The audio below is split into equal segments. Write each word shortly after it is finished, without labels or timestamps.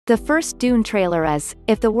The first Dune trailer is,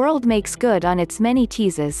 if the world makes good on its many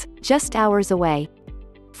teases, just hours away.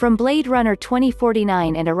 From Blade Runner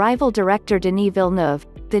 2049 and Arrival director Denis Villeneuve,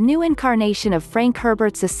 the new incarnation of Frank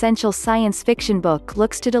Herbert's essential science fiction book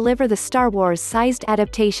looks to deliver the Star Wars-sized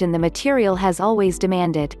adaptation the material has always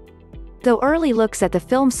demanded. Though early looks at the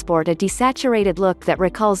film sport a desaturated look that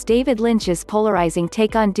recalls David Lynch's polarizing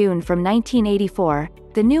take on Dune from 1984,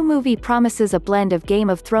 the new movie promises a blend of Game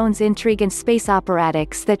of Thrones intrigue and space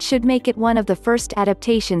operatics that should make it one of the first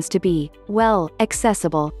adaptations to be, well,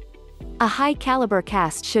 accessible. A high-caliber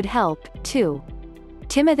cast should help, too.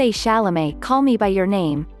 Timothée Chalamet, Call Me By Your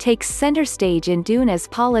Name, takes center stage in Dune as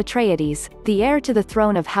Paul Atreides, the heir to the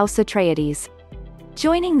throne of House Atreides.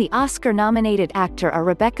 Joining the Oscar-nominated actor are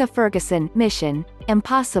Rebecca Ferguson, Mission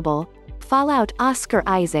Impossible, Fallout, Oscar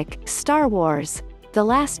Isaac, Star Wars, The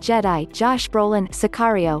Last Jedi, Josh Brolin,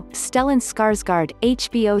 Sicario, Stellan Skarsgård,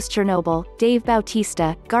 HBO's Chernobyl, Dave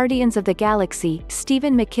Bautista, Guardians of the Galaxy,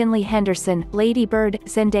 Stephen McKinley Henderson, Lady Bird,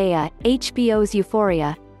 Zendaya, HBO's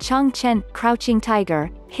Euphoria, Chang Chen, Crouching Tiger,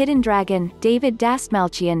 Hidden Dragon, David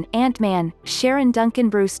Dastmalchian, Ant-Man, Sharon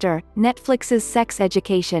Duncan-Brewster, Netflix's Sex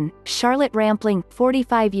Education, Charlotte Rampling,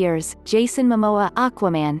 45 Years, Jason Momoa,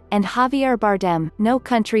 Aquaman, and Javier Bardem, No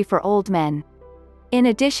Country for Old Men. In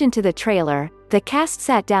addition to the trailer, the cast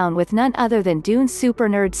sat down with none other than Dune super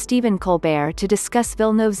nerd Stephen Colbert to discuss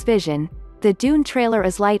Villeneuve's vision. The Dune trailer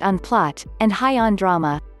is light on plot, and high on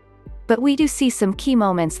drama. But we do see some key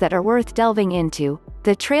moments that are worth delving into.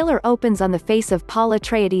 The trailer opens on the face of Paul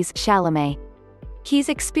Atreides, Chalamet. He's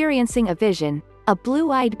experiencing a vision, a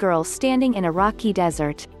blue-eyed girl standing in a rocky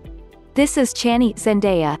desert. This is Chani,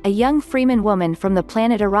 Zendaya, a young Freeman woman from the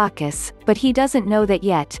planet Arrakis, but he doesn't know that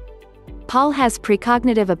yet. Paul has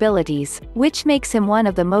precognitive abilities, which makes him one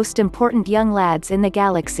of the most important young lads in the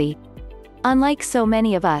galaxy. Unlike so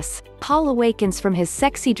many of us, Paul awakens from his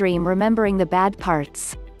sexy dream remembering the bad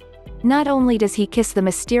parts. Not only does he kiss the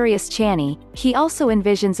mysterious Chani, he also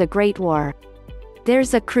envisions a great war.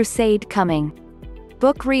 There's a crusade coming.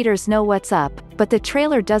 Book readers know what's up, but the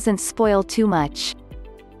trailer doesn't spoil too much.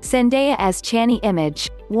 Zendaya as Chani Image,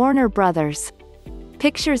 Warner Brothers.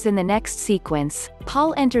 Pictures in the next sequence,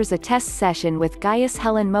 Paul enters a test session with Gaius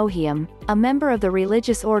Helen Mohiam, a member of the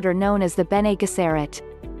religious order known as the Bene Gesserit.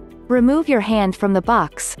 Remove your hand from the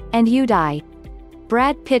box, and you die.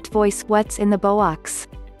 Brad Pitt voice What's in the box?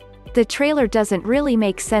 The trailer doesn't really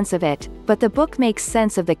make sense of it, but the book makes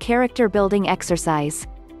sense of the character-building exercise.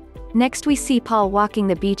 Next we see Paul walking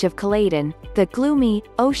the beach of Caladan, the gloomy,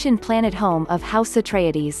 ocean planet home of House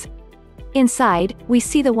Atreides. Inside, we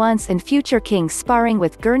see the once and future king sparring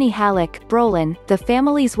with Gurney Halleck, Brolin, the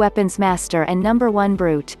family's weapons master and #1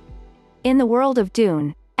 brute. In the world of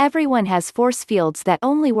Dune, everyone has force fields that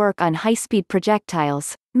only work on high-speed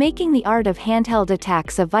projectiles, making the art of handheld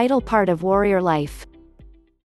attacks a vital part of warrior life.